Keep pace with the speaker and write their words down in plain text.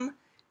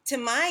to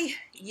my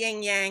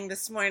yin yang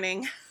this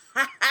morning.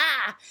 Ha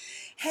ha!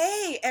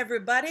 Hey,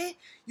 everybody,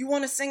 you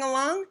want to sing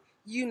along?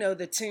 You know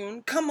the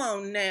tune. Come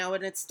on now,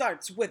 and it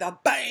starts with a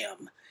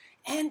bam.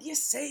 And you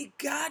say,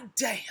 God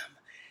damn,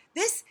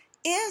 this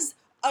is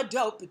a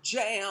dope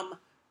jam.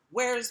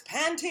 Where's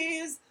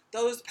panties?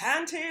 Those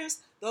panties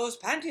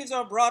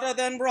are broader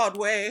than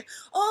Broadway.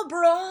 Oh,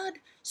 broad,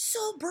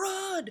 so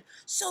broader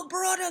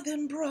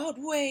than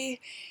Broadway.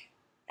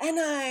 And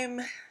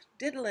I'm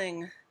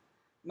diddling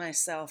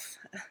myself.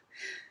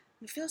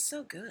 It feels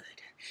so good.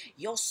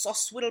 Your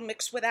sauce will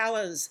mix with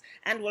ours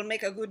and will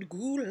make a good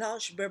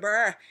goulash, baby.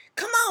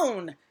 Come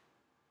on!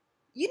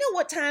 You know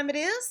what time it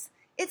is?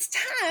 It's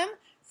time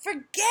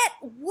for Get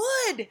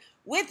Wood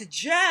with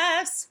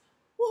Jess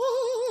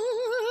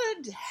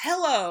Wood.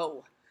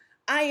 Hello,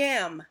 I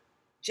am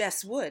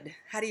Jess Wood.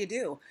 How do you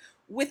do?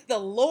 With the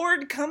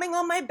Lord coming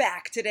on my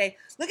back today.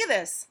 Look at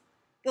this.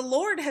 The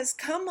Lord has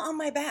come on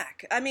my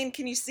back. I mean,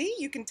 can you see?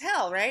 You can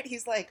tell, right?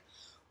 He's like,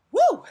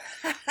 woo!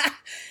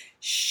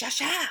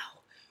 Shashow!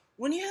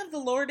 When you have the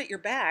Lord at your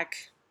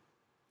back,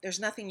 there's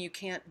nothing you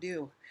can't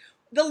do.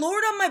 The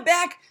Lord on my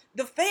back,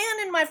 the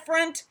fan in my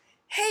front.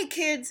 Hey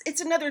kids,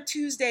 it's another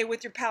Tuesday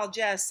with your pal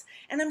Jess,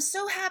 and I'm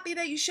so happy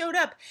that you showed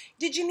up.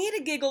 Did you need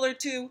a giggle or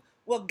two?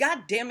 Well, god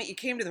damn it, you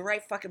came to the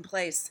right fucking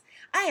place.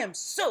 I am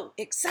so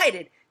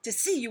excited to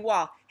see you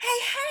all.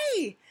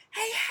 Hey!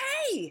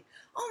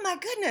 Oh my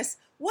goodness,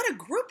 what a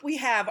group we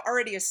have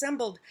already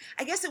assembled.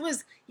 I guess it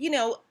was,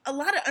 a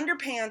lot of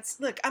underpants.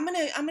 Look, I'm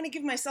gonna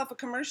give myself a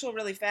commercial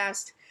really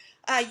fast.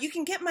 You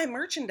can get my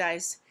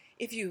merchandise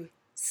if you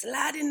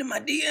slide into my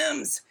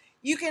DMs.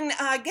 You can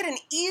get an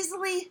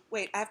easily,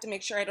 wait, I have to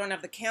make sure I don't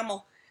have the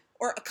camel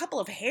or a couple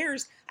of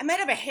hairs. I might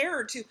have a hair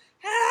or two.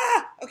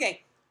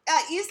 Okay.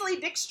 Easily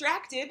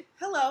Dickstracted.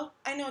 Hello.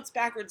 I know it's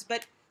backwards,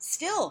 but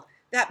still,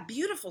 that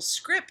beautiful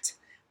script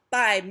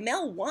by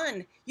Mel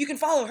One. You can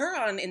follow her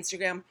on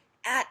Instagram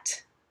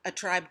at A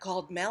Tribe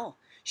Called Mel.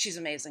 She's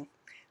amazing.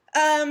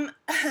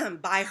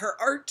 Buy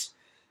her art.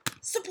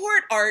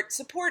 Support art.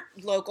 Support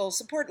local.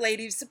 Support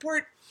ladies.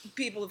 Support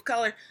people of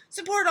color.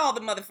 Support all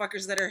the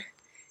motherfuckers that are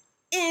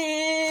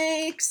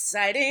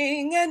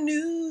exciting and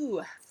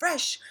new.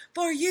 Fresh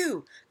for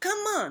you. Come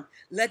on.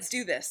 Let's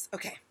do this.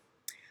 Okay.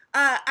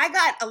 I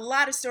got a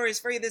lot of stories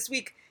for you this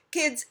week,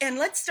 kids, and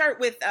let's start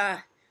with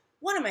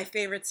one of my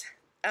favorites.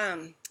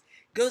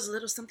 Goes a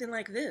little something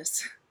like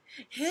this.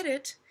 Hit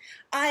it.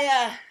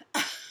 I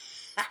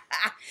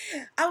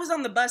was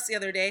on the bus the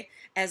other day,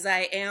 as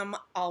I am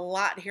a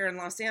lot here in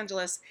Los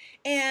Angeles,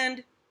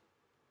 and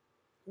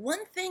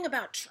one thing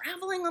about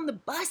traveling on the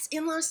bus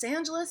in Los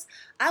Angeles,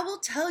 I will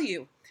tell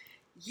you,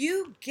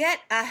 you get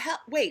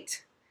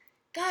wait,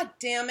 god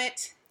damn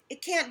it,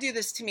 it can't do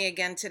this to me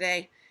again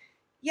today.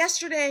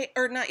 Yesterday,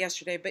 or not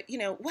yesterday, but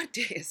what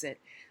day is it?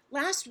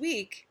 Last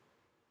week,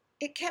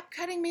 it kept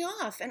cutting me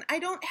off, and I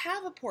don't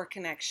have a poor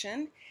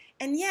connection,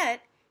 and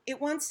yet it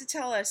wants to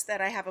tell us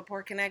that I have a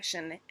poor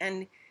connection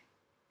and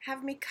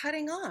have me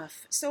cutting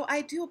off. So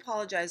I do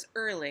apologize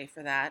early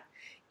for that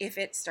if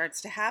it starts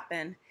to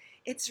happen.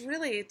 It's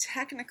really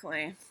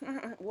technically,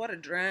 what a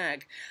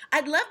drag.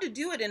 I'd love to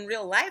do it in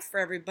real life for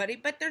everybody,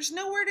 but there's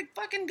nowhere to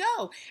fucking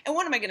go. And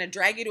what am I going to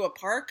drag you to a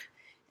park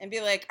and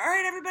be like, all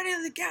right, everybody,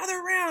 gather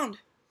around?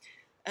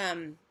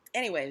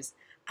 Anyways,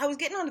 I was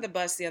getting onto the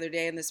bus the other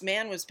day, and this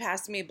man was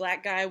passing me, a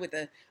black guy with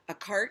a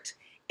cart,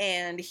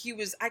 and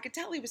I could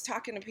tell he was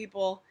talking to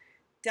people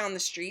down the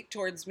street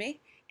towards me,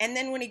 and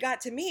then when he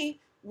got to me,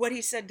 what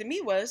he said to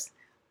me was,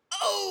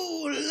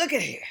 oh, look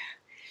at here.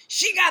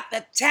 She got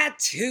the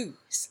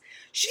tattoos.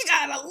 She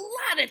got a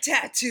lot of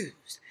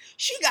tattoos.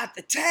 She got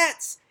the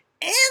tats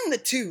and the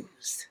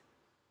twos.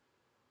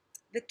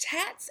 The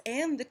tats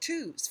and the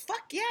twos.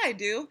 Fuck yeah, I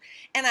do.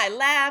 And I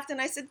laughed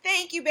and I said,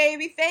 thank you,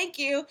 baby, thank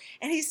you.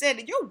 And he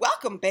said, you're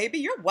welcome, baby,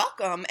 you're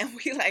welcome. And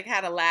we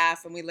had a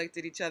laugh and we looked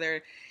at each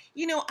other.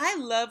 I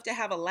love to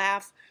have a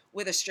laugh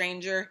with a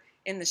stranger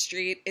in the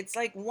street. It's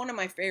like one of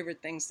my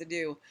favorite things to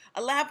do.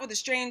 A laugh with a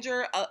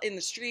stranger in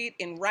the street,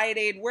 in Rite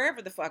Aid,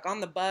 wherever the fuck, on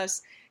the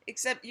bus.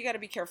 Except you got to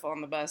be careful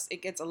on the bus.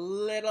 It gets a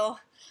little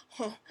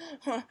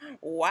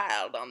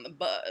wild on the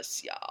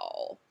bus,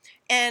 y'all.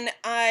 And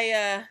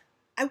I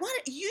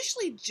want to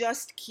usually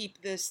just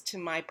keep this to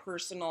my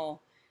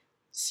personal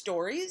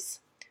stories,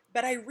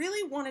 but I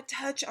really want to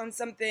touch on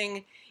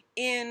something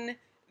in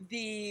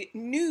the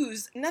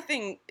news.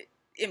 Nothing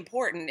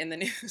important in the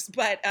news,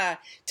 but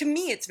to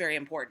me it's very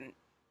important.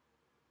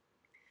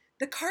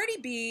 The Cardi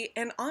B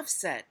and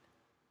Offset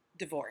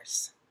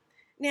divorce.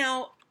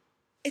 Now,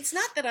 it's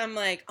not that I'm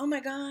like, oh my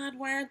God,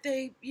 why aren't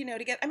they,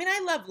 together? I mean, I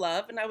love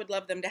love, and I would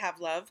love them to have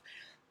love,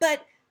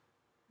 but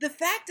the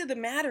fact of the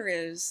matter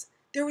is,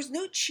 there was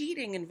no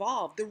cheating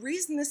involved. The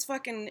reason this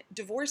fucking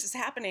divorce is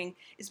happening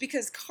is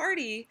because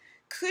Cardi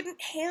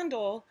couldn't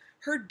handle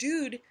her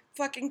dude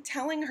fucking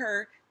telling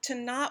her to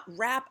not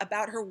rap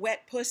about her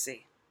wet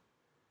pussy.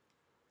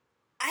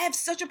 I have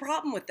such a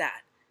problem with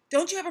that.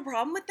 Don't you have a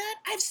problem with that?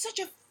 I have such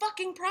a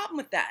fucking problem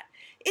with that.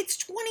 It's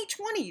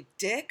 2020,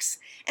 dicks.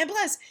 And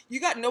plus, you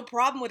got no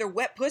problem with her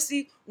wet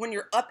pussy when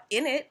you're up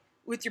in it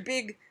with your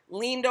big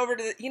leaned over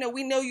to the,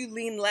 we know you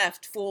lean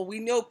left, fool. We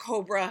know,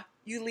 Cobra,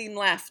 you lean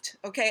left.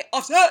 Okay,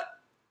 Offset.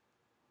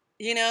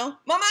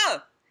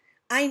 Mama,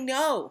 I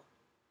know.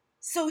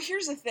 So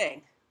here's the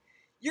thing.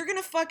 You're going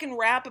to fucking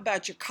rap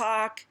about your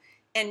cock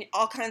and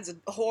all kinds of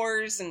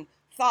whores and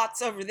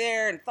thoughts over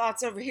there and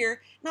thoughts over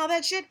here and all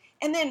that shit.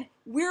 And then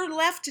we're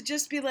left to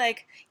just be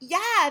like,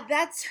 yeah,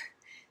 that's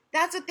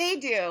what they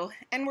do.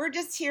 And we're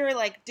just here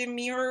like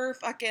demure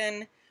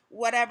fucking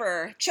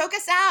whatever. Choke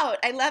us out.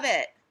 I love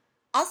it.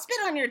 I'll spit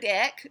on your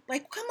dick.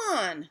 Like, come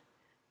on.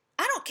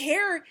 I don't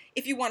care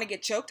if you want to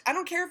get choked. I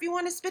don't care if you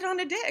want to spit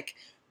on a dick.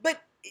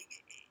 But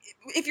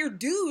if your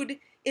dude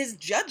is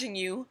judging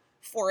you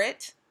for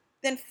it,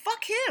 then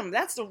fuck him.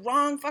 That's the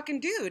wrong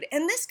fucking dude.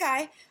 And this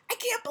guy, I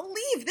can't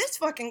believe this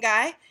fucking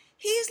guy.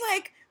 He's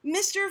like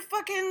Mr.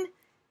 fucking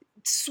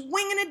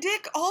swinging a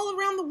dick all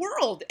around the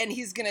world. And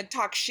he's going to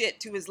talk shit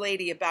to his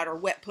lady about her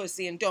wet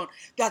pussy and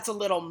that's a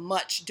little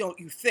much, don't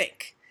you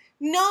think?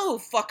 No,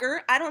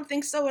 fucker, I don't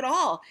think so at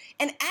all.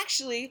 And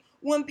actually,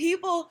 when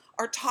people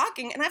are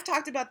talking, and I've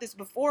talked about this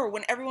before,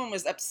 when everyone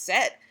was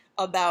upset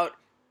about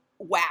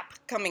WAP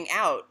coming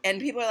out, and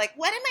people are like,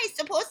 what am I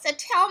supposed to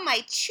tell my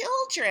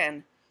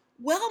children?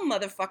 Well,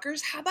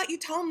 motherfuckers, how about you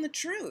tell them the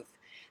truth?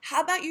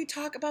 How about you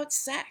talk about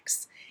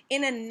sex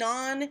in a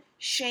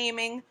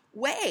non-shaming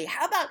way?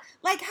 How about,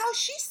 like, how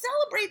she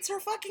celebrates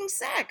her fucking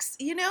sex,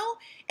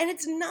 And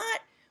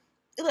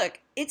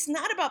it's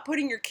not about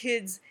putting your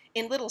kids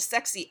in little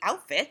sexy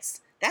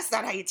outfits. That's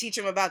not how you teach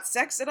them about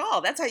sex at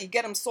all. That's how you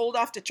get them sold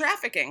off to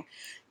trafficking.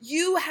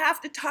 You have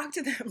to talk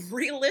to them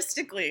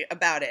realistically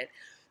about it.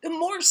 The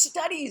more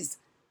studies,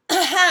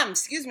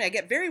 excuse me, I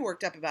get very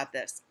worked up about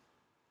this.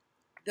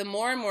 The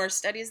more and more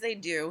studies they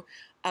do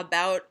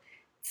about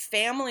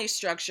family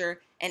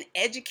structure and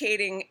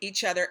educating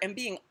each other and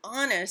being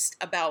honest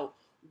about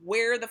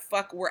where the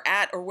fuck we're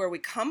at or where we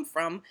come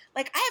from.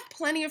 Like, I have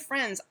plenty of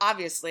friends,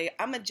 obviously.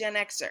 I'm a Gen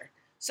Xer.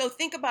 So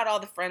think about all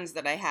the friends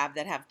that I have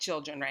that have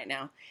children right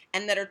now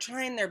and that are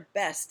trying their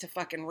best to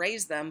fucking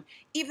raise them,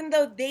 even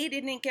though they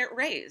didn't get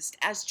raised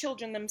as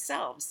children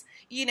themselves,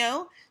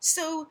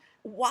 So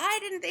why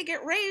didn't they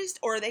get raised,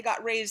 or they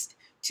got raised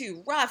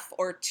too rough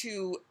or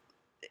too,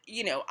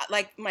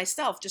 like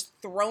myself, just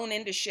thrown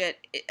into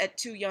shit at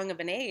too young of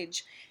an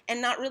age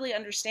and not really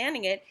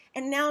understanding it,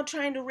 and now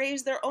trying to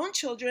raise their own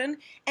children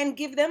and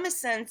give them a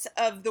sense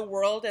of the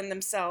world and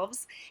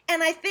themselves.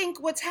 And I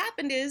think what's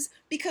happened is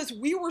because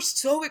we were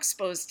so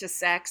exposed to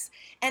sex,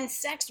 and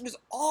sex was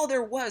all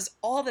there was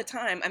all the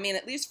time. I mean,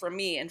 at least for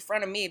me, in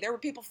front of me, there were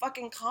people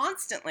fucking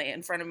constantly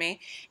in front of me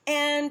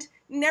and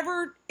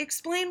never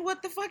explained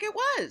what the fuck it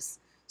was.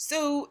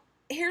 So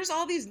here's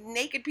all these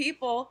naked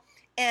people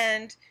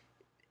and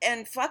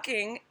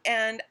fucking,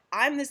 and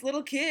I'm this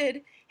little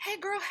kid, hey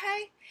girl,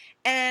 hey,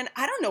 and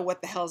I don't know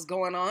what the hell's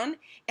going on,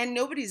 and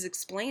nobody's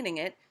explaining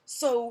it.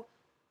 So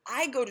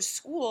I go to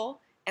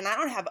school, and I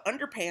don't have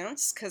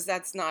underpants, because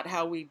that's not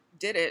how we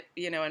did it,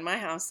 in my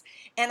house,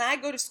 and I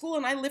go to school,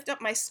 and I lift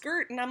up my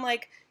skirt, and I'm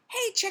like,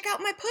 hey, check out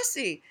my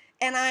pussy,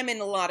 and I'm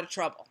in a lot of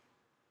trouble.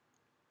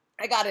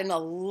 I got in a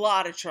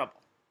lot of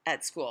trouble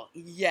at school,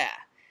 yeah,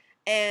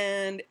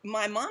 and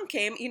my mom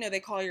came, they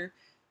call your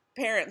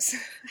parents.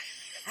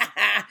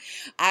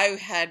 I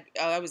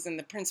was in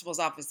the principal's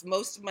office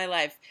most of my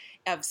life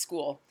of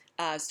school,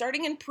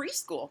 starting in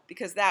preschool,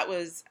 because that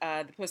was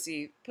the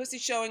pussy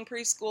showing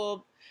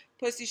preschool,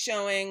 pussy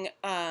showing.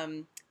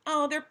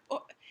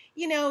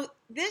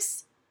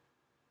 This.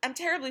 I'm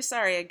terribly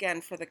sorry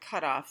again for the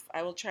cutoff.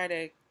 I will try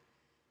to.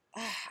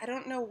 I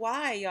don't know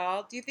why,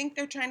 y'all. Do you think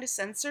they're trying to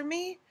censor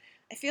me?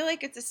 I feel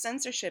like it's a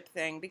censorship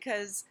thing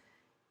because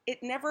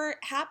it never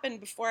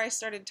happened before I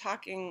started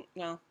talking.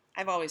 Well,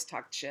 I've always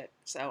talked shit,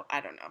 so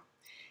I don't know.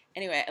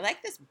 Anyway, I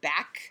like this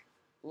back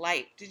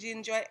light. Did you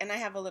enjoy it? And I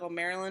have a little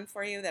Marilyn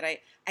for you that I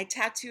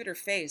tattooed her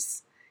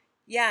face.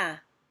 Yeah,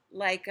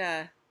 like,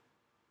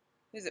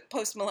 who's it?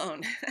 Post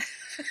Malone.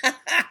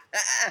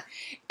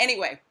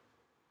 Anyway,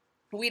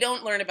 we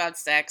don't learn about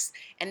sex,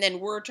 and then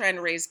we're trying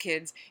to raise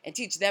kids and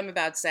teach them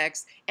about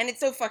sex, and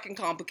it's so fucking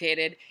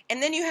complicated.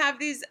 And then you have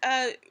these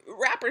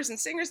rappers and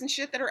singers and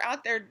shit that are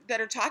out there that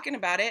are talking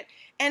about it,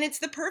 and I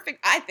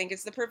think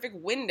it's the perfect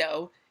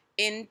window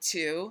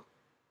into,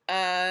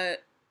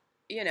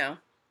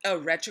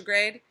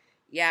 retrograde.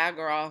 Yeah,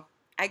 girl.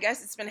 I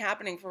guess it's been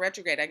happening for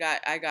retrograde.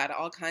 I got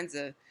all kinds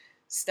of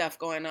stuff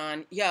going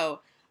on. Yo,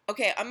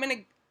 okay,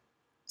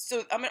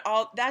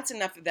 that's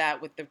enough of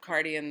that with the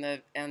Cardi and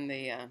the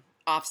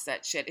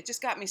Offset shit. It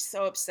just got me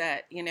so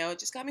upset, it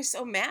just got me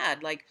so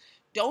mad. Like,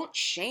 don't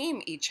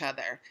shame each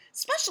other,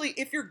 especially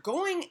if you're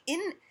going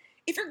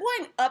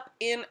up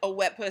in a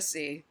wet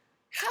pussy.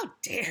 How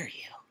dare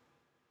you?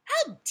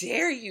 How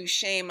dare you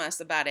shame us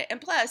about it? And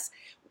plus,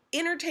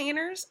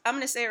 entertainers, I'm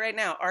going to say it right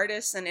now,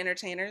 artists and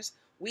entertainers,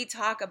 we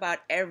talk about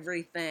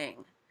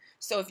everything.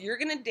 So if you're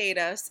going to date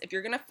us, if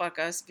you're going to fuck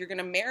us, if you're going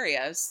to marry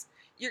us,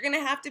 you're going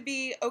to have to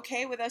be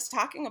okay with us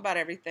talking about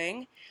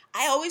everything.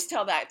 I always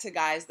tell that to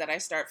guys that I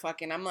start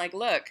fucking. I'm like,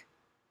 look,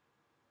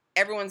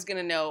 everyone's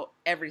gonna know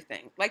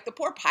everything. Like the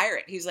poor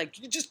pirate, he's like,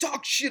 you just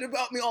talk shit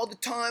about me all the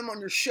time on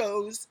your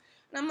shows.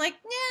 And I'm like,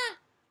 yeah,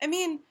 I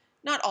mean,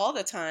 not all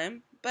the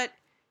time, but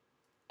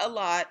a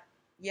lot.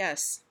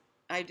 Yes,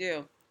 I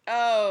do.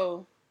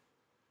 Oh,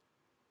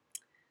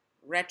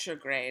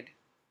 retrograde.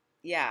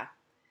 Yeah.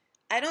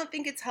 I don't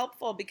think it's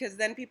helpful because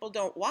then people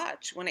don't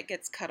watch when it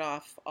gets cut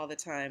off all the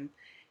time.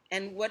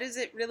 And what does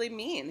it really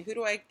mean?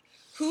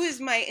 Who is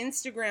my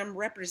Instagram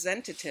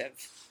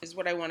representative is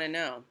what I want to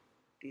know.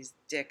 These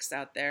dicks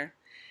out there.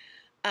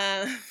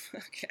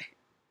 Okay.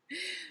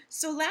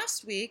 So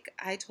last week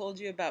I told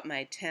you about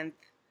my 10th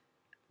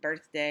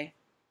birthday.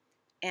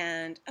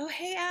 And oh,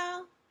 hey,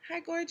 Al. Hi,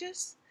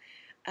 gorgeous.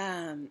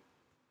 Um,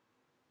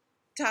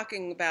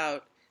 Talking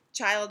about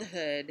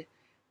childhood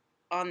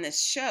on this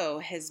show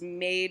has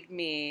made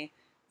me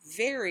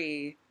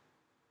very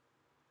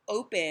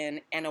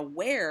open and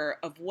aware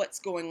of what's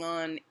going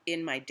on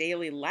in my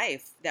daily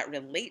life that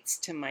relates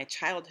to my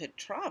childhood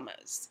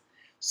traumas.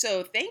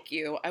 So thank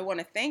you. I want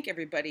to thank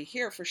everybody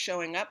here for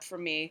showing up for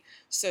me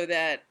so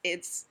that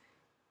it's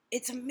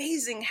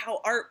amazing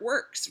how art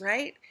works,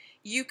 right?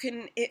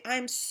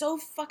 I'm so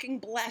fucking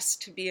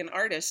blessed to be an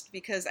artist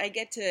because I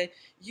get to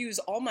use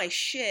all my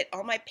shit,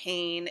 all my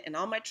pain and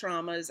all my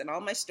traumas and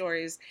all my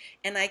stories,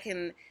 and I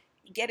can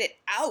get it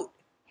out.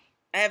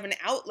 I have an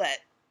outlet,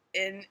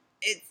 and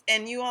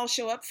you all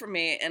show up for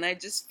me, and I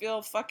just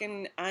feel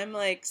fucking, I'm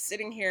like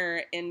sitting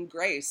here in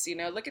grace,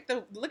 look at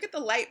the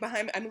light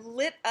behind me. I'm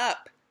lit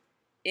up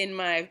in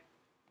my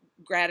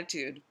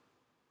gratitude.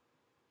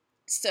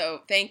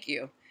 So thank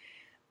you.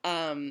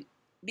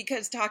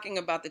 Because talking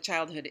about the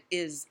childhood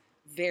is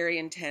very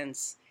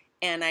intense.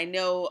 And I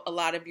know a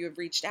lot of you have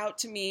reached out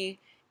to me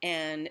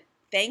and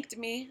thanked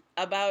me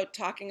about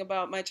talking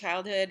about my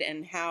childhood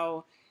and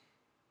how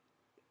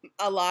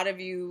a lot of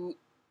you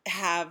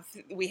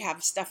we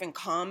have stuff in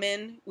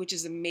common, which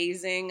is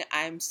amazing.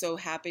 I'm so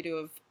happy to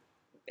have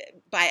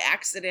by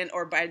accident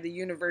or by the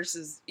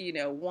universe's,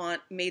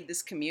 made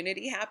this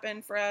community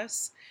happen for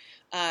us.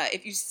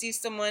 If you see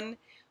someone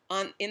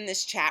in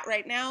this chat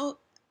right now,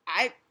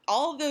 I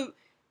all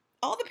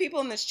the people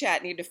in this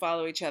chat need to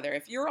follow each other.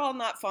 If you're all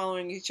not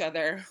following each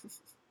other,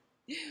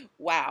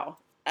 wow.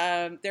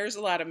 There's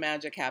a lot of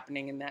magic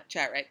happening in that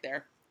chat right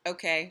there.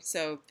 Okay,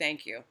 so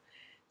thank you.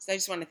 So I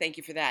just want to thank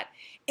you for that.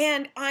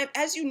 And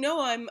as you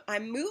know,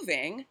 I'm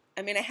moving.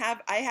 I mean, I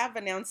have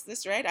announced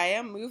this, right? I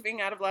am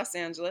moving out of Los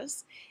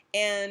Angeles,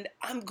 and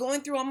I'm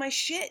going through all my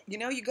shit.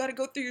 You got to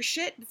go through your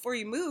shit before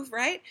you move,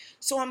 right?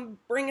 So I'm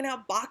bringing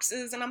out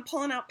boxes and I'm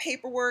pulling out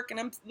paperwork and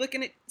I'm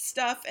looking at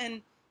stuff,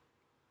 and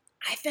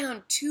I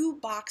found 2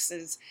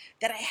 boxes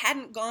that I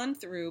hadn't gone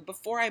through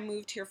before I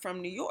moved here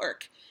from New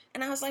York.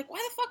 And I was like, why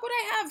the fuck would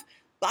I have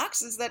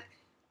boxes that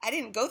I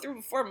didn't go through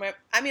before? I'm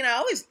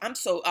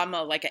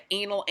like an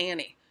anal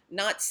Annie,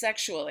 not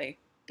sexually,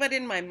 but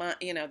in my mind,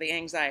 the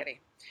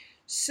anxiety.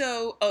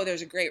 So,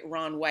 there's a great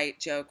Ron White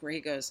joke where he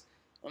goes,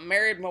 I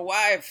married my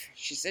wife.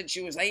 She said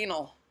she was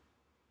anal.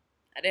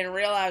 I didn't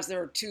realize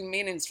there were 2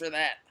 meanings for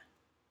that.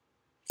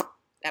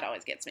 That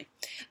always gets me.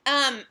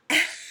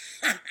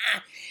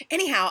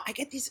 Anyhow, I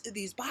get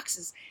these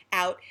boxes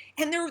out,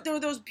 and they're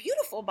those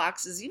beautiful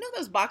boxes.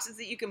 Those boxes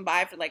that you can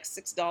buy for like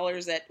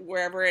 $6 at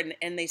wherever,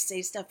 and they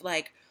say stuff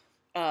like,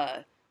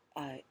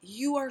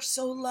 "You are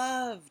so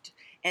loved,"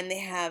 and they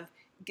have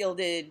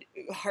gilded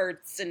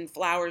hearts and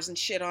flowers and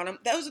shit on them.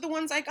 Those are the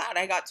ones I got.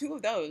 I got 2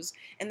 of those,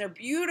 and they're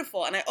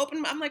beautiful. And I opened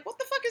them. I'm like, "What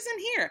the fuck is in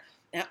here?"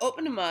 And I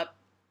opened them up,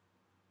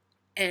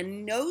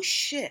 and no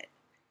shit,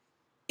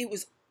 it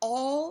was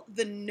all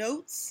the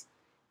notes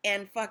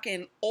and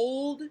fucking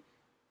old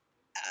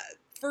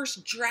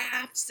first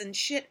drafts and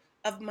shit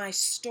of my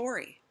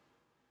story,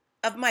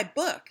 of my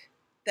book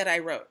that I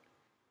wrote.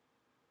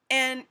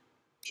 And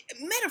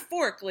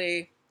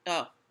metaphorically,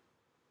 oh,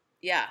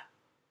 yeah,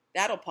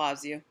 that'll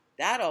pause you.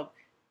 That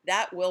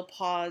will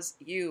pause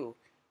you.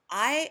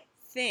 I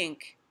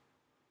think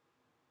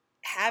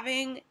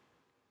having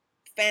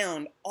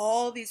found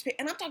all these,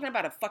 and I'm talking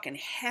about a fucking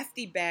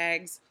hefty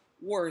bag's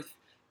worth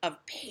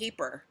of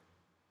paper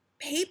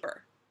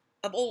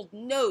of old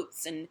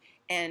notes and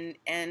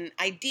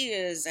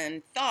ideas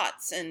and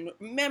thoughts and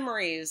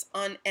memories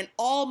and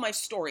all my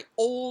story,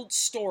 old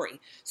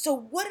story. So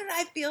what did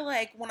I feel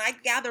like when I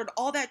gathered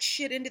all that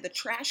shit into the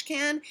trash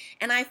can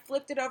and I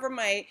flipped it over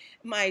my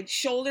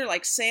shoulder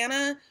like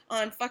Santa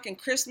on fucking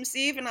Christmas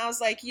Eve, and I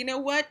was like, you know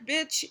what,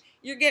 bitch,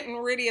 you're getting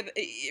rid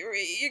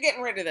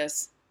of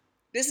this.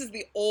 This is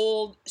the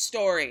old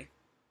story.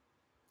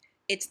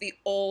 It's the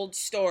old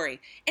story.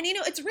 And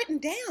it's written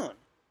down.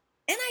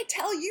 And I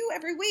tell you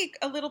every week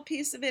a little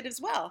piece of it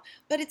as well.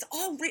 But it's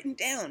all written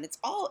down. It's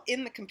all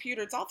in the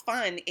computer. It's all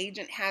fine. The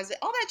agent has it.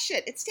 All that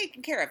shit. It's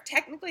taken care of.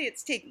 Technically,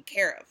 it's taken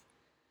care of.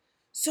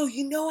 So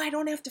I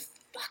don't have to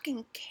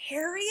fucking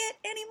carry it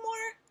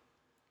anymore?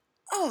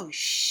 Oh,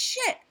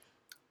 shit.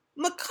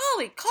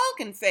 Macaulay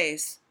Culkin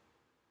face.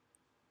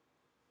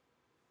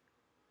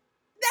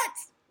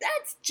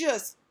 That's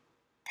just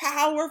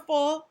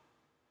powerful.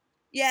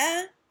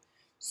 Yeah?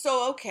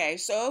 So okay,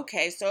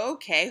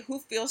 who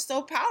feels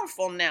so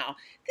powerful now?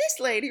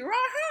 This lady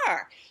right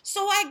here.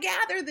 So I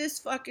gather this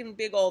fucking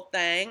big old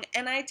thing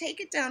and I take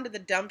it down to the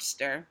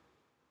dumpster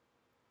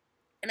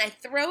and I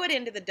throw it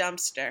into the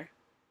dumpster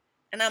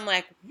and I'm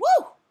like,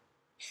 woo!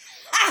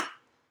 Ha!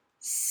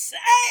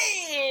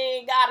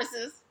 Say,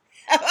 goddesses.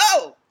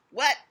 Oh,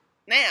 what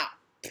now?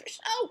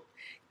 Oh,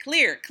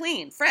 clear,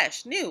 clean,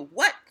 fresh, new.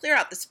 What? Clear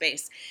out the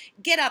space.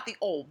 Get out the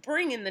old.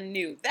 Bring in the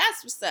new.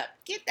 That's what's up.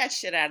 Get that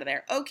shit out of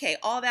there. Okay,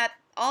 all that,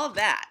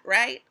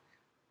 right?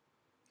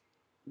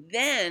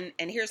 Then,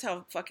 and here's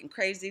how fucking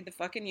crazy the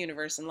fucking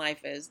universe and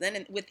life is.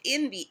 Then,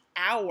 within the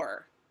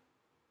hour,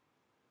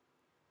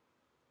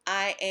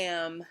 I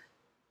am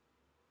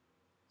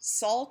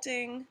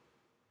salting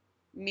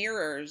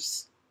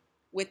mirrors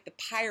with the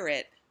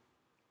pirate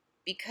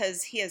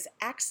because he has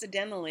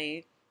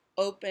accidentally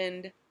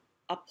opened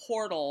a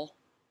portal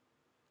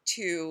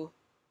to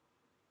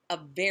a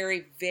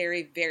very,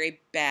 very, very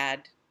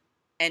bad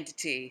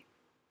entity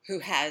who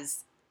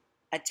has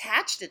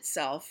attached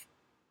itself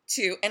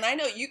to, and I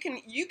know you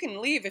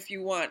can leave if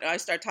you want. I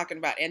start talking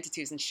about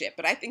entities and shit,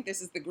 but I think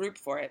this is the group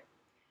for it.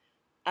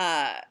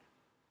 Uh,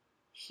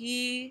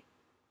 he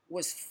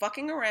was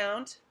fucking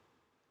around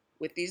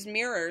with these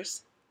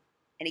mirrors,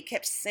 and he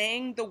kept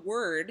saying the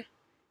word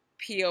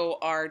Portal.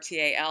 I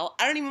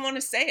don't even want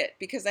to say it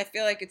because I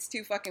feel like it's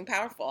too fucking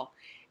powerful.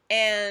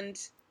 And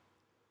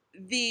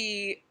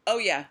oh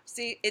yeah,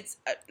 see, it's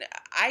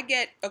I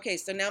get okay.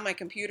 So now my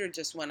computer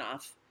just went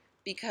off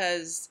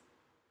because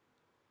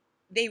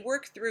they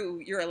work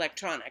through your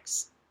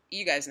electronics.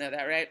 You guys know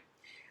that, right?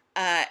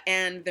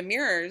 And the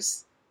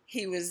mirrors,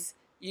 he was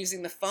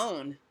using the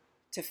phone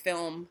to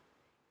film,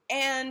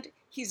 and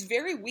he's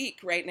very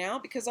weak right now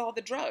because of all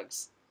the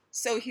drugs.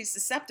 So he's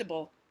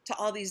susceptible to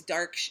all these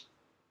dark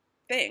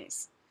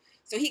things.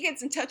 So he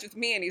gets in touch with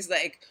me and he's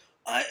like,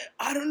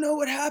 I don't know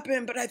what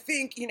happened, but I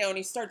think, and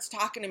he starts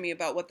talking to me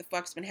about what the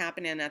fuck's been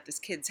happening at this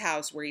kid's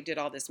house where he did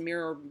all this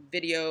mirror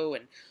video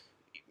and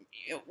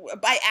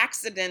by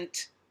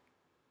accident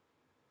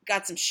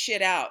got some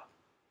shit out.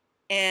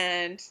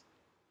 And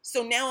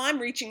so now I'm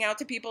reaching out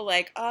to people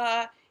like,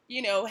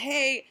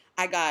 hey,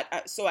 I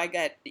got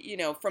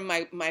from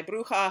my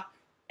bruja,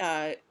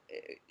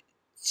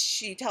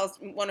 she tells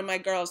one of my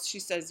girls, she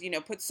says,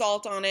 put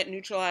salt on it,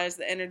 neutralize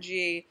the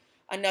energy.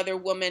 Another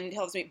woman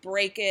tells me,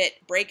 break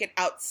it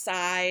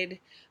outside.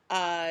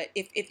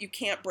 If you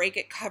can't break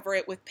it, cover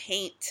it with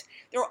paint.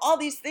 There are all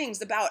these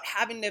things about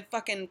having to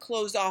fucking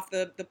close off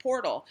the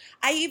portal.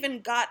 I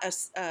even got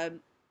a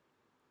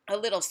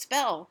little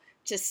spell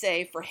to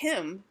say for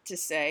him to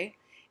say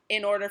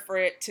in order for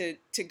it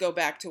to go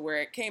back to where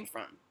it came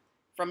from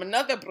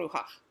another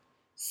bruja.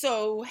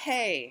 So,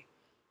 hey,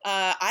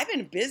 I've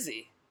been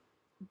busy,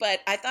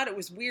 but I thought it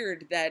was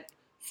weird that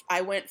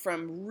I went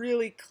from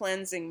really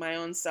cleansing my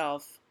own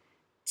self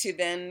to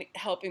then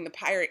helping the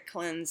pirate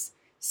cleanse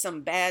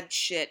some bad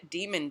shit,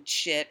 demon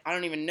shit. I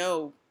don't even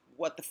know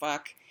what the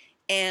fuck.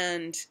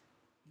 And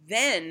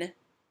then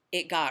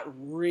it got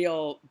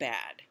real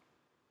bad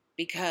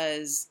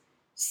because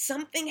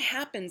something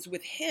happens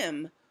with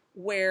him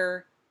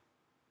where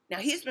now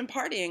he's been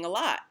partying a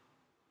lot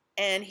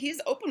and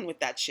he's open with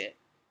that shit.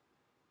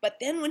 But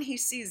then when he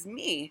sees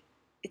me,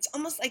 it's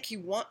almost like he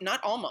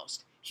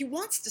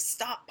wants to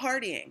stop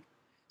partying.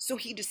 So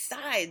he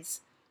decides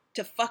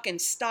to fucking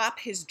stop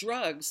his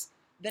drugs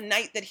the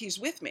night that he's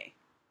with me.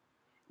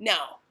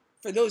 Now,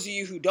 for those of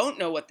you who don't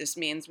know what this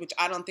means, which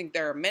I don't think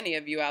there are many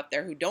of you out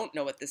there who don't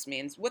know what this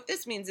means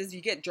is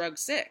you get drug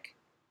sick.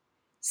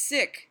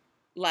 Sick,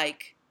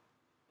 like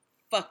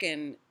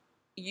fucking,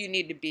 you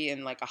need to be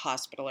in like a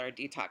hospital or a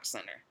detox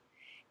center.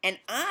 And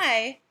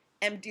I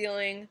am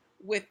dealing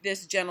with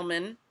this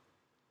gentleman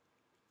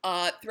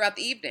throughout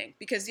the evening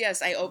because,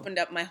 yes, I opened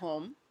up my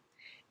home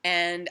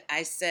and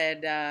I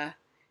said,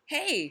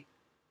 hey,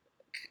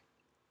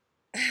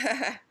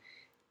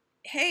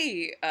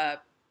 hey,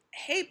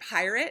 hey,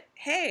 pirate,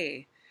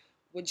 hey,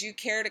 would you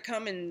care to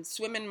come and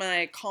swim in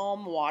my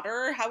calm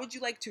water? How would you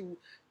like to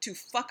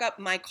fuck up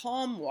my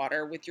calm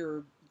water with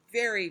your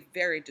very,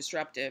 very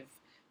disruptive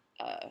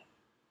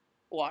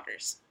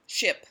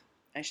ship,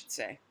 I should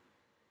say.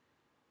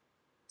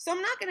 So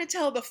I'm not going to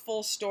tell the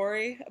full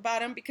story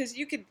about him because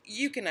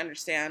you can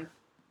understand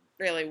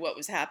really what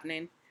was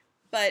happening,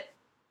 but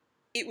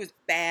it was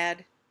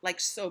bad,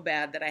 like so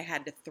bad that I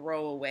had to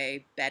throw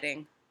away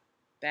betting.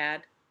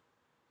 Bad.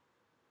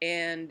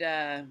 And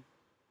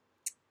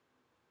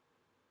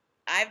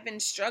I've been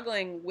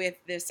struggling with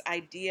this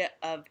idea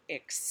of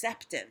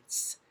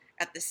acceptance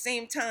at the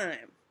same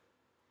time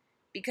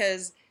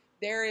because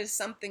there is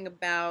something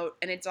about,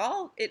 and it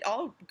all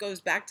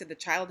goes back to the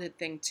childhood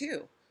thing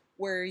too,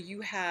 where you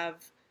have,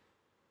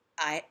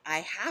 I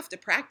have to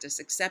practice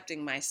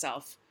accepting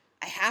myself.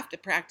 I have to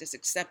practice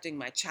accepting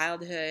my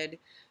childhood,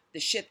 the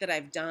shit that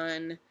I've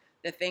done,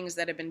 the things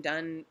that have been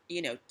done,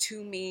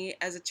 to me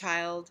as a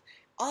child,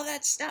 all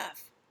that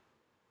stuff.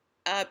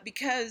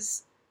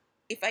 Because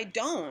if I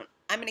don't,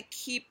 I'm going to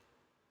keep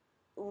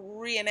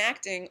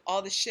reenacting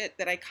all the shit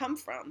that I come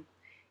from.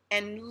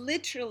 And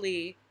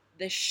literally,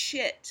 the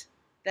shit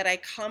that I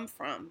come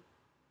from,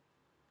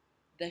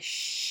 the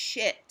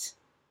shit.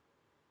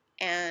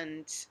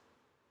 And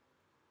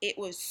it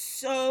was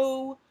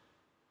so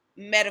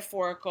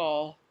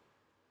metaphorical,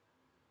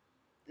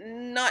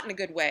 not in a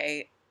good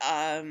way,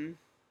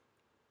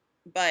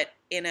 but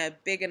in a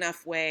big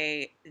enough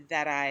way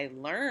that I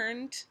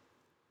learned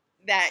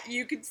that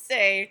you could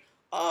say,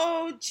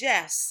 "Oh,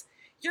 Jess,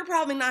 you're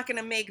probably not going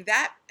to make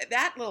that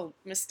little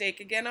mistake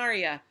again, are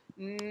you?"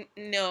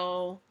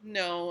 No,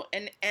 no,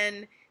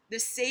 and the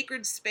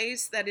sacred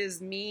space that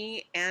is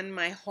me and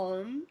my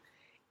home,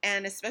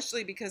 and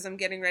especially because I'm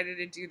getting ready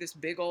to do this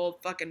big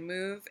old fucking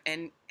move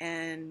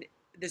and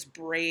this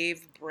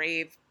brave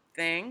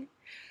thing.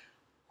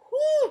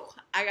 Whew,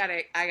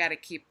 I gotta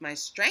keep my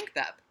strength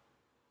up.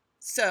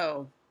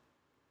 So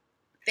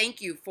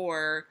thank you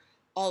for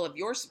all of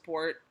your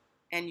support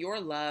and your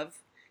love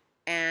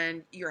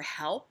and your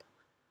help.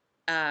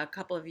 A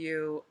couple of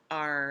you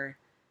are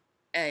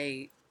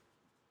a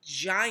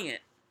giant,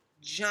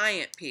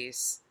 giant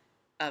piece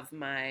of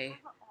my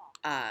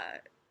uh,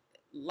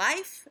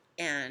 life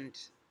and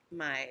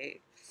my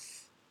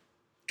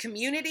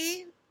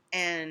community.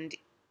 And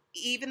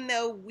even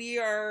though we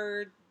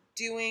are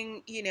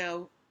doing,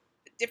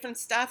 different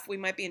stuff, we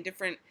might be in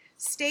different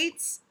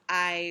states.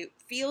 I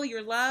feel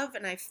your love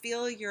and I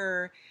feel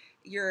your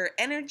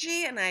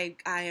energy, and I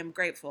am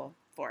grateful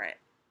for it.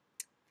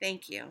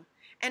 Thank you.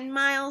 And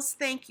Miles,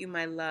 thank you,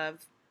 my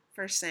love,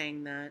 for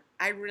saying that.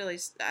 I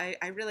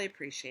really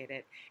appreciate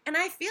it. And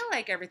I feel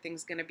like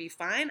everything's going to be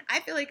fine. I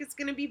feel like it's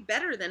going to be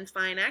better than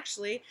fine,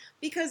 actually,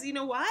 because you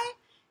know why?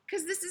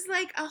 Because this is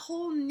like a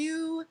whole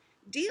new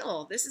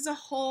deal. This is a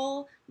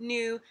whole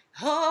new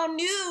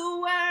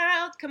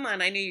world. Come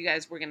on, I knew you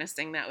guys were going to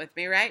sing that with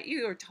me, right?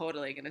 You were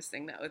totally going to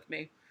sing that with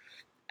me.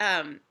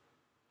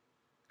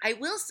 I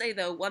will say,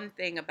 though, one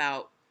thing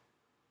about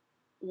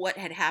what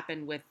had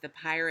happened with the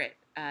pirate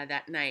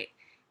that night.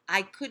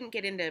 I couldn't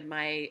get into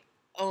my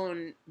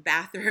own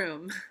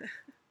bathroom.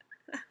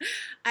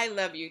 I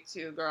love you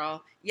too,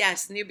 girl.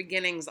 Yes, new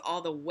beginnings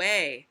all the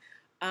way.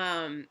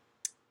 I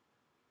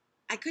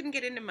couldn't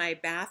get into my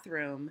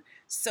bathroom,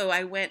 so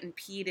I went and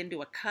peed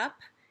into a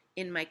cup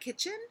in my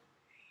kitchen,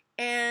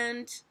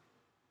 and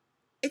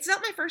it's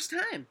not my first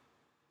time.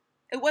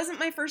 It wasn't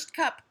my first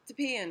cup to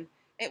pee in.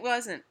 It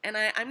wasn't. And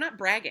I'm not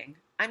bragging.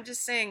 I'm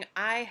just saying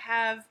I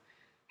have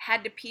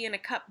had to pee in a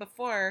cup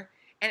before,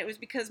 and it was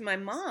because my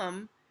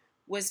mom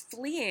was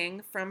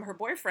fleeing from her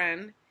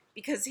boyfriend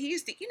because he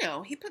used to,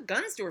 he put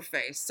guns to her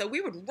face. So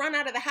we would run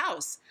out of the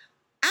house.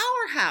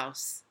 Our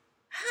house.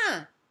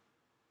 Huh.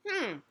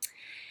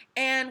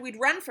 And we'd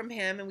run from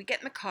him, and we'd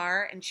get in the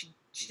car, and she'd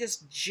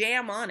just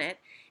jam on it.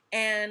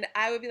 And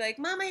I would be like,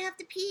 "Mom, I have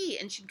to pee."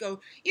 And she'd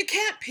go, "You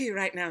can't pee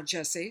right now,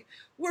 Jessie.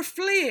 We're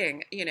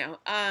fleeing,"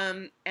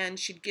 and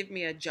she'd give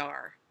me a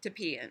jar to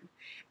pee in.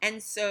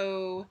 And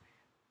so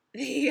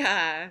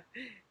the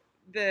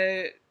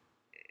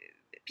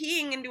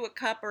peeing into a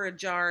cup or a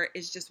jar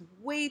is just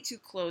way too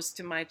close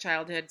to my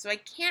childhood. So I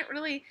can't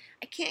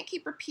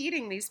keep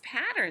repeating these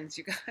patterns,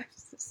 you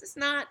guys. This is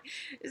not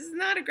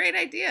a great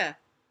idea.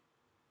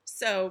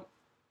 So,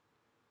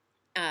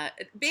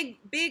 big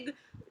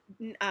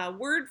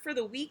word for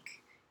the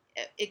week,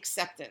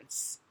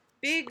 acceptance.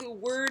 Big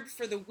word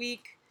for the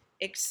week,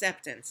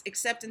 acceptance.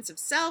 Acceptance of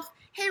self.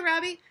 Hey,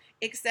 Robbie.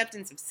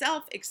 Acceptance of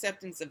self,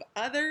 acceptance of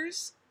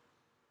others.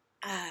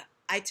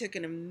 I took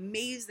an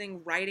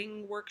amazing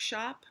writing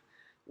workshop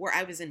where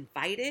I was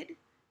invited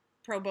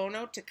pro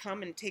bono to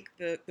come and take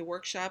the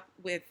workshop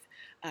with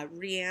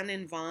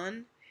Rhiannon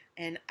Vaughn.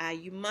 And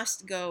you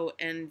must go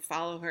and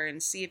follow her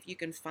and see if you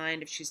can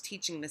find if she's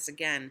teaching this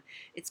again.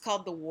 It's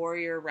called the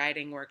Warrior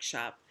Writing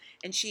Workshop.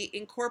 And she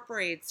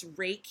incorporates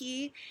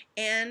Reiki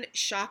and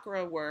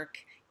chakra work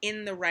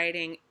in the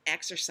writing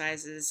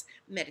exercises,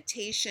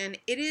 meditation.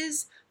 It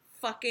is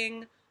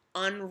fucking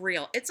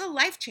unreal. It's a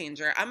life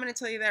changer. I'm going to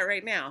tell you that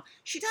right now.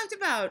 She talked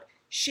about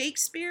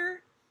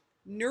Shakespeare,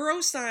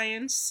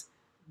 neuroscience,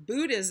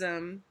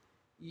 Buddhism,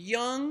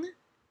 Jung,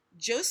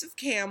 Joseph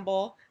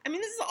Campbell. I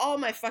mean, this is all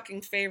my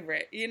fucking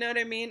favorite. You know what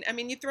I mean? I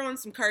mean, you throw in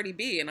some Cardi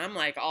B and I'm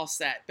like all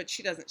set, but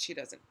she doesn't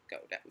go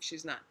down.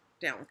 She's not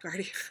down with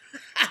Cardi.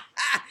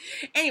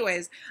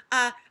 Anyways,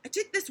 I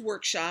took this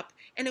workshop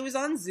and it was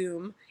on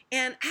Zoom,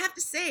 and I have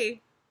to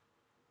say,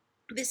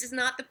 this is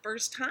not the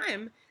first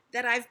time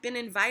that I've been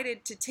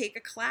invited to take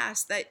a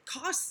class that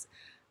costs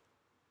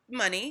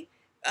money,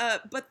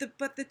 but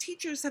the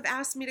teachers have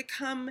asked me to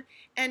come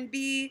and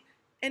be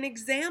an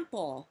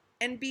example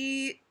and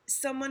be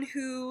someone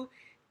who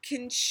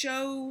can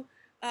show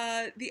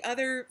the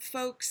other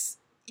folks,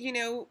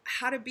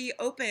 how to be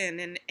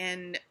open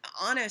and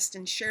honest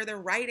and share their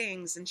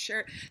writings and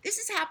share. This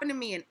has happened to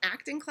me in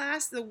acting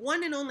class, the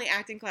one and only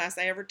acting class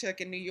I ever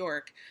took in New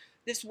York.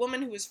 This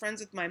woman who was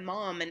friends with my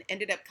mom and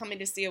ended up coming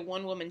to see a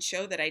one-woman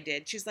show that I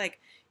did. She's like,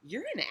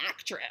 "You're an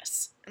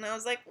actress." And I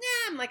was like,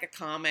 "Yeah, I'm like a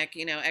comic,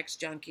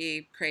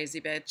 ex-junkie,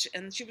 crazy bitch."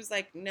 And she was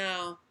like,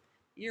 "No,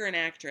 You're an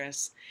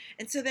actress.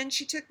 And so then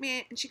she took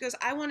me and she goes,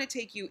 I want to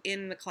take you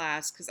in the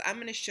class because I'm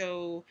going to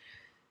show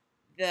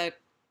the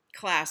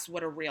class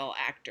what a real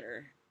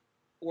actor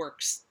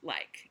works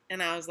like.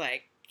 And I was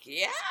like,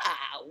 yeah,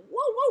 whoa,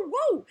 whoa,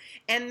 whoa.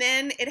 And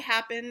then it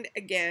happened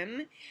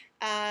again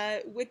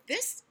with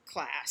this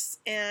class.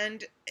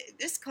 And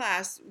this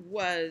class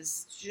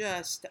was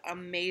just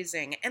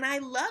amazing. And I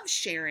love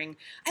sharing.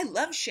 I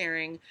love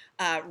sharing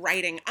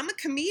writing. I'm a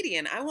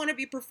comedian. I want to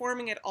be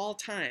performing at all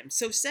times.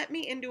 So set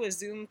me into a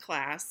Zoom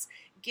class,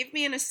 give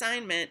me an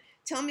assignment,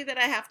 tell me that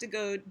I have to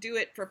go do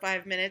it for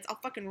 5 minutes. I'll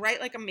fucking write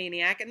like a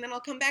maniac, and then I'll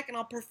come back and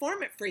I'll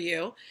perform it for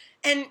you.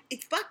 And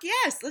fuck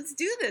yes, let's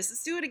do this.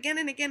 Let's do it again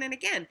and again and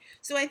again.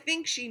 So I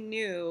think she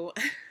knew.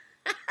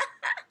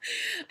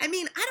 I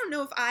mean, I don't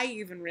know if I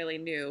even really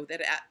knew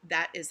that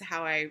that is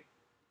how I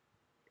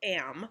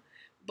am,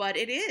 but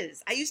it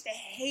is. I used to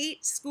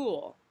hate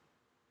school.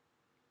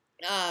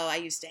 Oh, I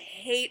used to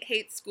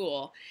hate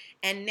school.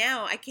 And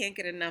now I can't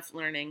get enough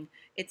learning.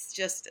 It's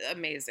just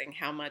amazing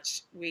how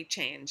much we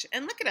change.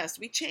 And look at us,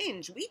 we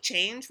change,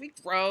 we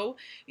grow.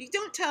 You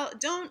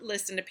don't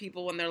listen to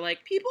people when they're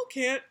like, people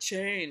can't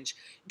change.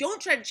 Don't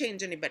try to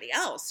change anybody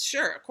else.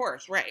 Sure, of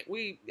course, right.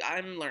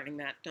 I'm learning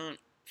that. Don't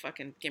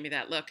fucking give me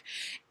that look.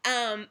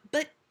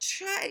 But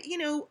try,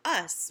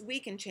 us, we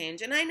can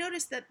change. And I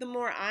notice that the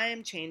more I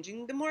am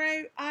changing, the more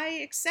I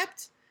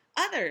accept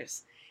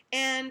others.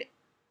 And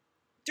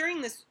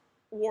during this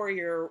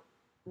warrior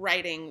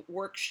writing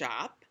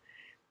workshop,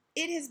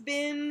 it has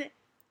been,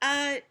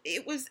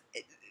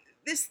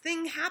 this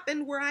thing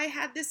happened where I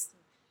had this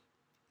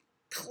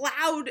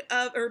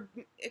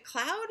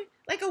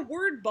like a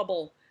word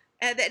bubble,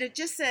 that it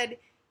just said,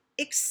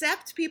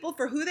 accept people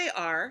for who they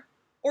are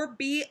or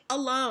be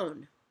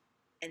alone.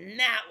 And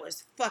that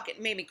was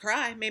fucking, made me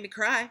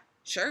cry.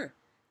 Sure.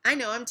 I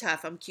know I'm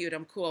tough, I'm cute,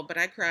 I'm cool, but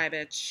I cry,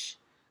 bitch.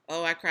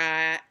 Oh, I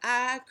cry.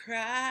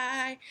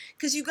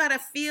 Because you gotta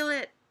feel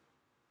it.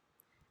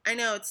 I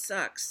know, it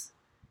sucks.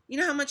 You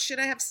know how much shit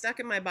I have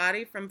stuck in my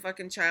body from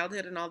fucking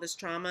childhood and all this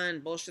trauma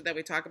and bullshit that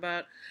we talk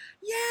about?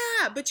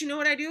 Yeah, but you know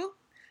what I do?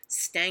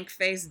 Stank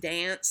face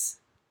dance,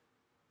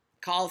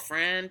 call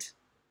friend,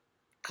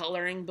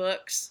 coloring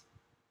books,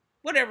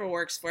 whatever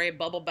works for you,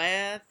 bubble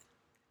bath,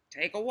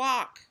 take a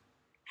walk,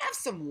 have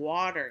some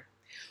water.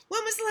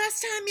 When was the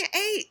last time you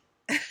ate?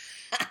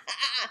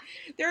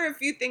 There are a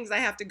few things I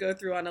have to go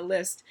through on a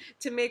list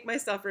to make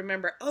myself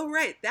remember, oh,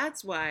 right,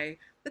 that's why.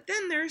 But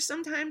then there's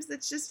sometimes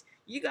that's just,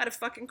 you gotta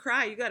fucking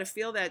cry. You gotta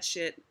feel that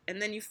shit.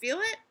 And then you feel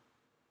it,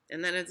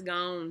 and then it's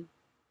gone.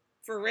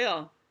 For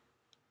real.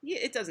 Yeah,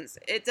 it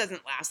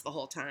doesn't last the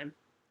whole time.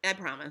 I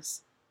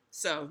promise.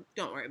 So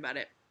don't worry about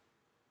it.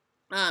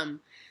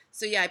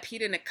 So yeah, I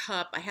peed in a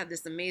cup. I had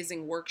this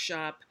amazing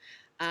workshop.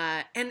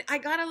 And I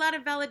got a lot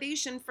of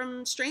validation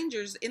from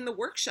strangers in the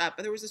workshop.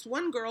 There was this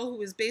one girl who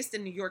was based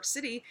in New York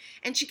City,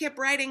 and she kept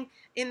writing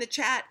in the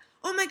chat,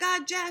 oh my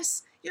God,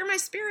 Jess, you're my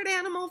spirit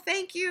animal.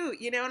 Thank you.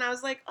 And I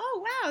was like,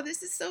 oh, wow,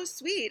 this is so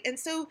sweet. And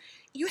so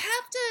you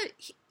have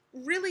to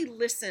really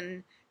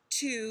listen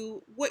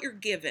to what you're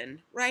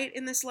given, right,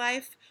 in this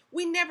life.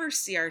 We never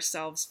see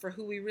ourselves for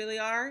who we really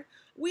are.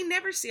 We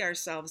never see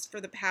ourselves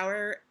for the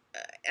power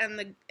and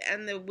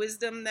the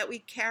wisdom that we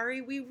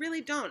carry. We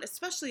really don't,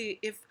 especially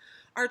if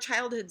our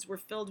childhoods were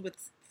filled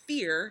with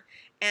fear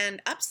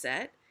and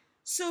upset.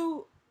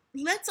 So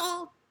let's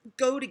all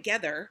go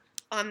together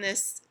on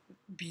this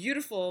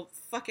beautiful,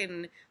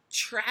 fucking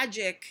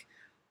tragic,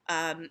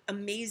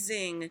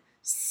 amazing,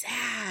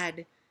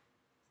 sad,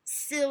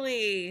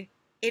 silly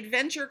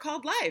adventure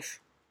called life.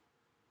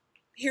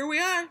 Here we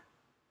are.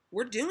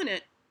 We're doing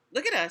it.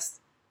 Look at us.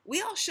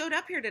 We all showed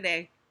up here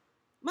today.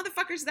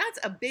 Motherfuckers, that's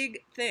a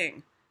big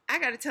thing. I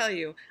gotta tell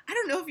you, I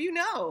don't know if you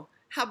know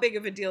how big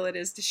of a deal it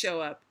is to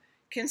show up.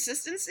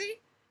 Consistency?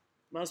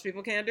 Most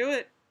people can't do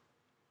it.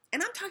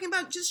 And I'm talking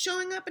about just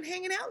showing up and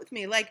hanging out with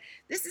me. Like,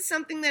 this is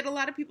something that a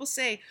lot of people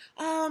say,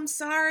 oh, I'm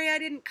sorry I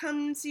didn't come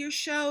and see your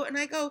show. And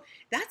I go,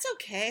 that's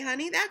okay,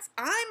 honey.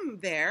 I'm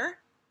there.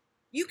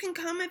 You can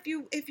come if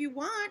you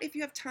want, if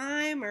you have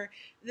time, or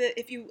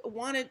if you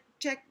want to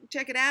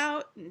check it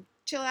out and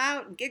chill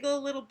out and giggle a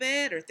little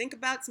bit or think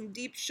about some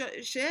deep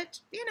shit,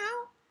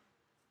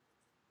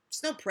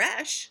 It's no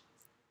pressure.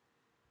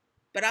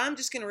 But I'm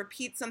just going to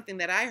repeat something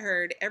that I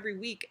heard every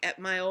week at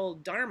my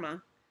old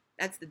Dharma.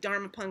 That's the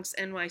Dharma Punks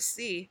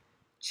NYC.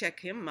 Check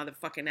him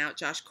motherfucking out,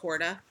 Josh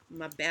Corda,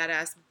 my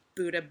badass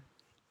Buddha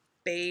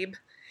babe.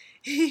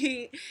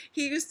 He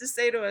used to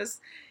say to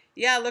us,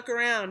 yeah, look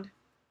around.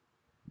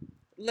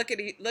 Look at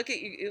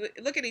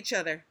each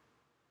other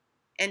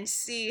and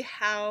see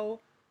how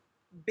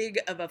big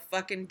of a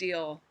fucking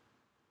deal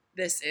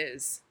this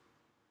is.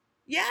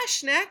 Yeah,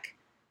 Schneck.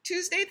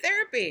 Tuesday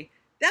therapy.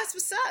 That's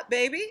what's up,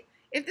 baby.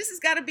 If this has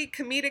got to be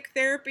comedic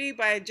therapy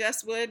by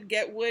Jess Wood,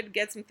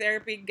 get some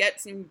therapy,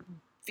 get some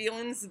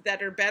feelings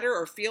that are better,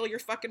 or feel your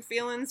fucking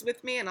feelings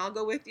with me, and I'll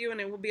go with you, and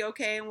it will be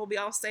okay, and we'll be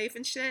all safe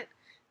and shit.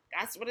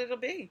 That's what it'll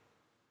be.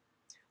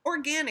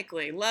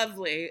 Organically,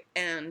 lovely,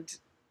 and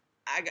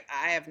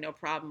I have no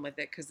problem with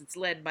it because it's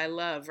led by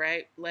love,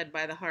 right? Led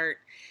by the heart.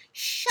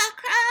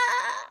 Chakra!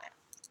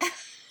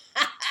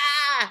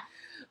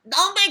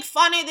 Don't make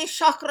fun of the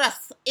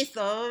chakras. It's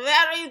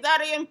very,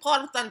 very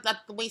important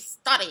that we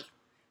study.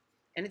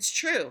 And it's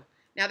true.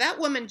 Now, that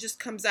woman just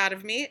comes out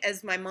of me,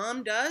 as my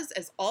mom does,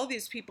 as all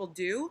these people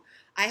do.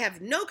 I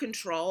have no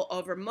control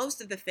over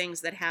most of the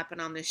things that happen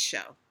on this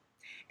show.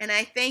 And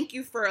I thank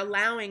you for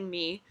allowing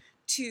me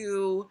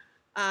to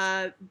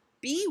uh,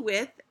 be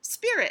with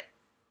Spirit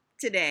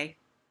today.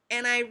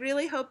 And I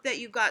really hope that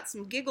you got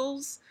some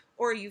giggles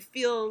or you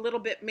feel a little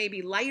bit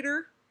maybe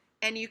lighter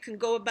and you can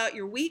go about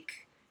your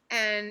week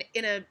and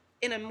in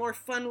a more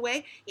fun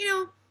way. You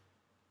know,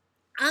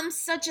 I'm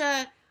such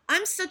a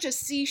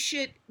see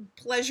shit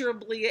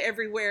pleasurably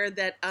everywhere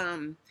that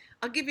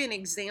I'll give you an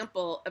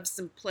example of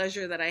some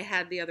pleasure that I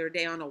had the other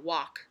day on a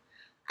walk.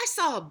 I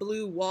saw a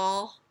blue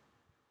wall.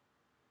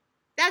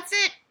 That's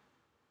it.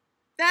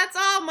 That's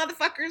all,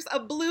 motherfuckers. A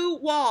blue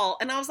wall.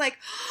 And I was like,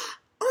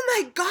 oh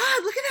my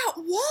God, look at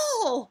that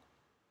wall.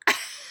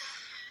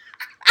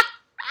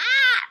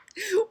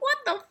 What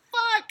the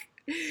fuck?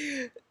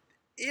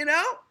 You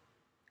know?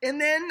 And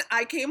then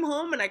I came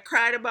home and I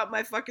cried about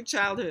my fucking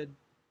childhood.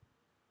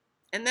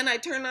 And then I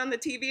turned on the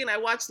TV and I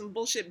watched some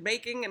bullshit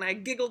baking and I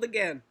giggled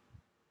again.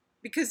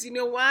 Because you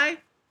know why?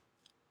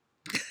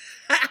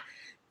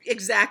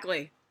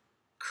 Exactly.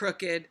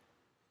 Crooked.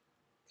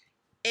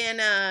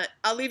 And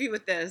I'll leave you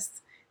with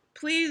this.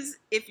 Please,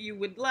 if you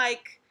would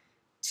like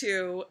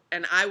to,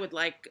 and I would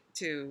like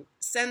to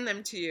send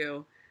them to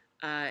you,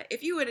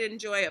 if you would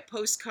enjoy a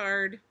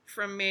postcard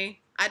from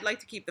me, I'd like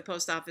to keep the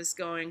post office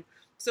going.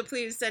 So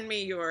please send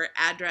me your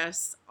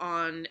address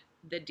on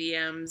the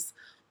DMs.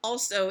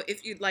 Also,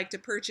 if you'd like to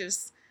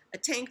purchase a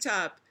tank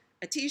top,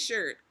 a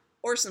t-shirt,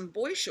 or some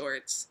boy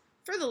shorts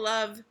for the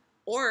love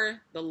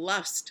or the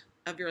lust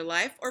of your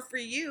life, or for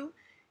you,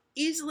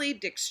 easily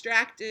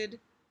distracted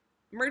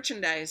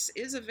merchandise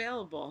is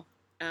available.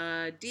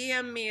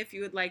 DM me if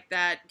you would like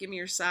that. Give me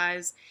your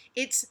size.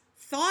 It's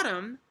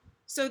Thoughtum,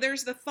 so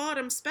there's the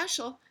Thoughtum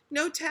special.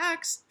 No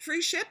tax,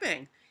 free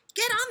shipping.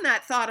 Get on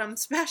that Thoughtum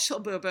special,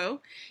 boo-boo.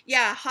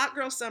 Yeah, hot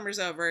girl summer's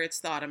over. It's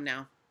Thoughtum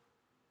now.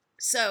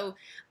 So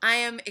I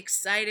am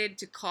excited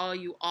to call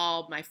you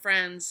all my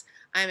friends.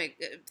 I'm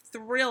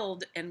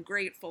thrilled and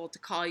grateful to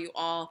call you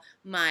all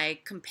my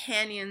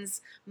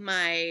companions,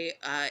 my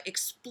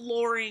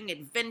exploring,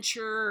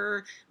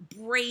 adventurer,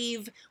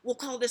 brave. We'll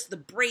call this the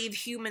Brave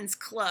Humans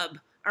Club,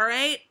 all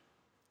right?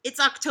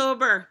 It's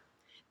October.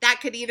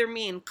 That could either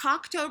mean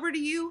Cocktober to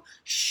you,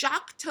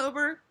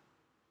 Shocktober.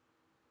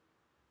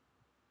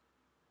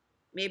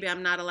 Maybe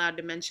I'm not allowed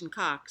to mention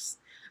cocks.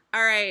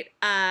 All right,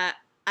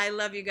 I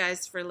love you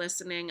guys for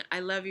listening. I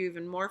love you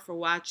even more for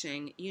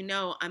watching. You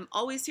know, I'm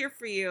always here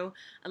for you,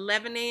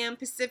 11 a.m.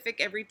 Pacific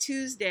every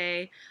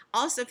Tuesday.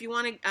 Also, if you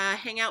want to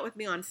hang out with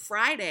me on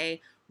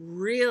Friday,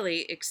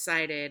 really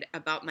excited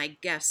about my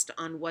guest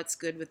on What's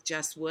Good with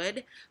Jess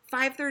Wood.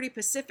 5:30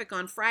 Pacific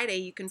on Friday,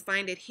 you can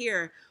find it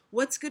here.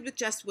 What's Good with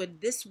Jess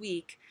Wood this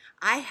week,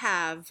 I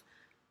have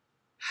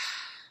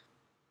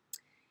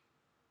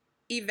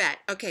Yvette.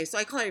 Okay, so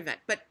I call her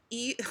Yvette, but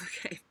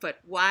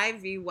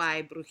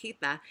YVY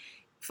Brujita.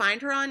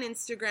 Find her on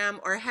Instagram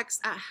or I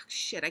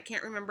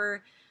can't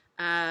remember.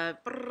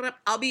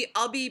 I'll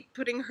be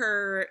putting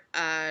her.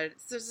 I'm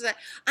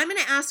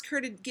gonna ask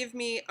her to give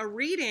me a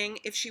reading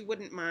if she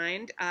wouldn't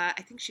mind.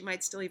 I think she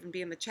might still even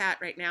be in the chat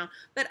right now,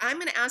 but I'm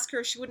gonna ask her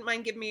if she wouldn't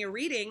mind giving me a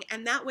reading,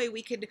 and that way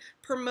we could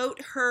promote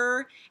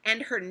her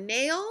and her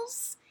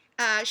nails.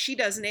 She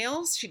does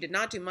nails. She did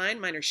not do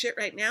mine. Mine are shit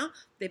right now.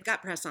 They've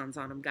got press-ons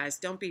on them, guys.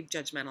 Don't be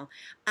judgmental.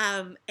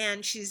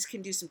 And she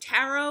can do some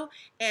tarot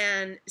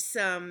and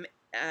some.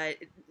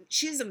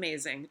 She's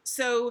amazing.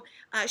 So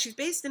she's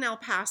based in El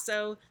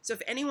Paso. So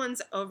if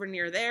anyone's over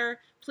near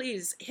there,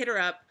 please hit her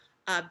up.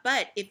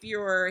 But if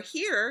you're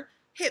here,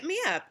 hit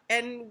me up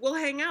and we'll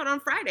hang out on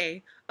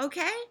Friday.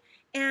 Okay?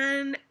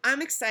 And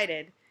I'm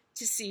excited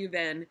to see you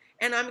then.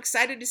 And I'm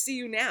excited to see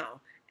you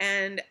now.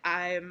 And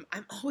I'm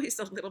always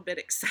a little bit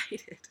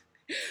excited.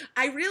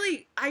 I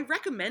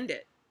recommend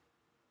it.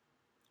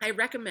 I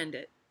recommend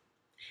it.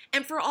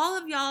 And for all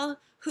of y'all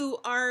who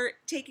are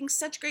taking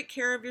such great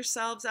care of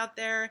yourselves out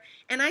there,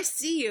 and I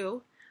see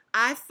you,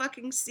 I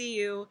fucking see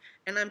you,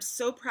 and I'm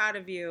so proud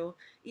of you,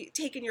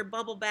 taking your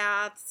bubble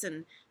baths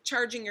and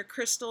charging your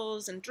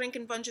crystals and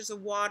drinking bunches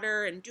of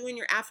water and doing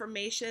your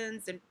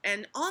affirmations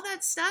and all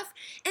that stuff.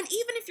 And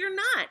even if you're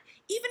not,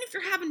 even if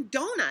you're having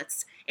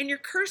donuts and you're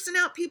cursing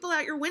out people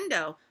out your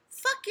window,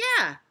 fuck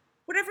yeah.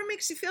 Whatever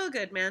makes you feel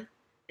good, man.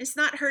 It's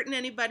not hurting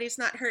anybody. It's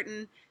not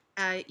hurting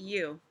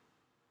you.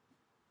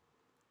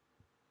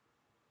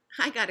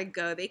 I gotta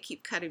go. They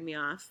keep cutting me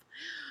off.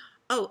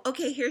 Oh,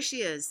 okay, here she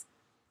is.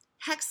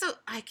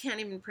 I can't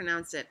even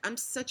pronounce it. I'm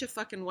such a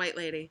fucking white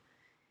lady.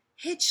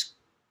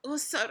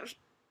 Usar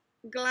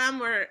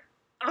Glamour.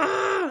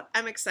 Oh,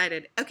 I'm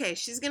excited. Okay,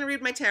 she's gonna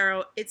read my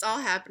tarot. It's all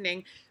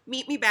happening.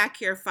 Meet me back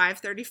here,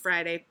 5:30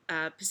 Friday,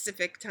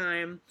 Pacific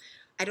time.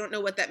 I don't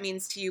know what that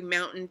means to you,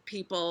 mountain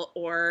people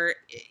or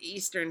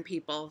Eastern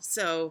people.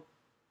 So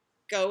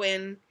Go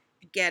in,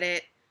 get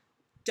it.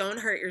 Don't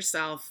hurt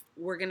yourself.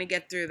 We're going to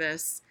get through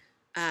this.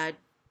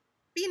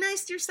 Be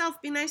nice to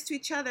yourself. Be nice to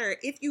each other.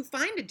 If you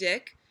find a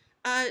dick,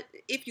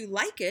 if you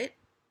like it,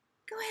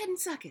 go ahead and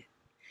suck it.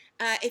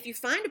 If you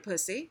find a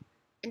pussy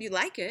and you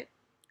like it,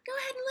 go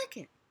ahead and lick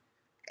it.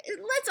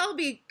 Let's all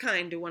be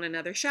kind to one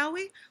another, shall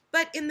we?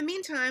 But in the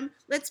meantime,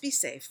 let's be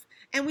safe.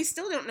 And we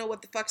still don't know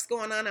what the fuck's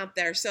going on out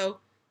there, so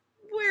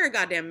wear a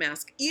goddamn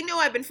mask. You know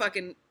I've been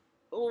fucking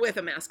with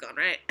a mask on,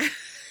 right?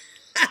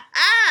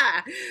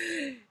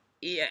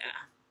 Yeah.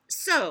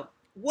 So,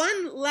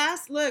 one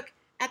last look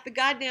at the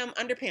goddamn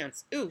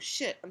underpants. Ooh,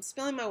 shit, I'm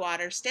spilling my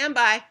water. Stand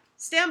by.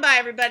 Stand by,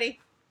 everybody.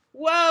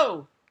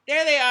 Whoa,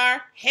 there they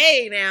are.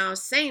 Hey now,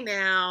 say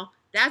now.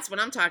 That's what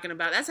I'm talking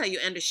about. That's how you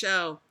end a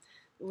show,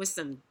 with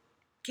some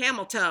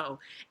camel toe.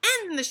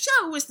 Ending the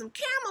show with some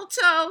camel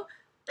toe.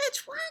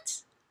 Bitch,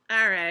 what?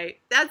 All right,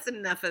 that's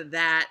enough of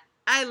that.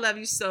 I love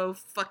you so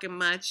fucking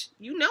much.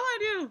 You know I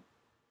do.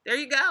 There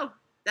you go.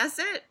 That's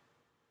it.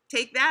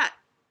 Take that.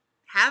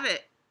 Have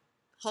it.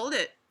 Hold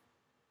it.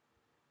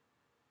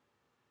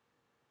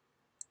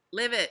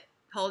 Live it.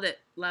 Hold it.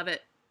 Love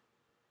it.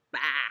 Bye.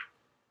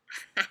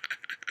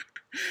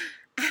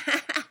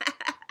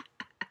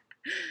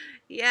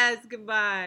 Yes, goodbye.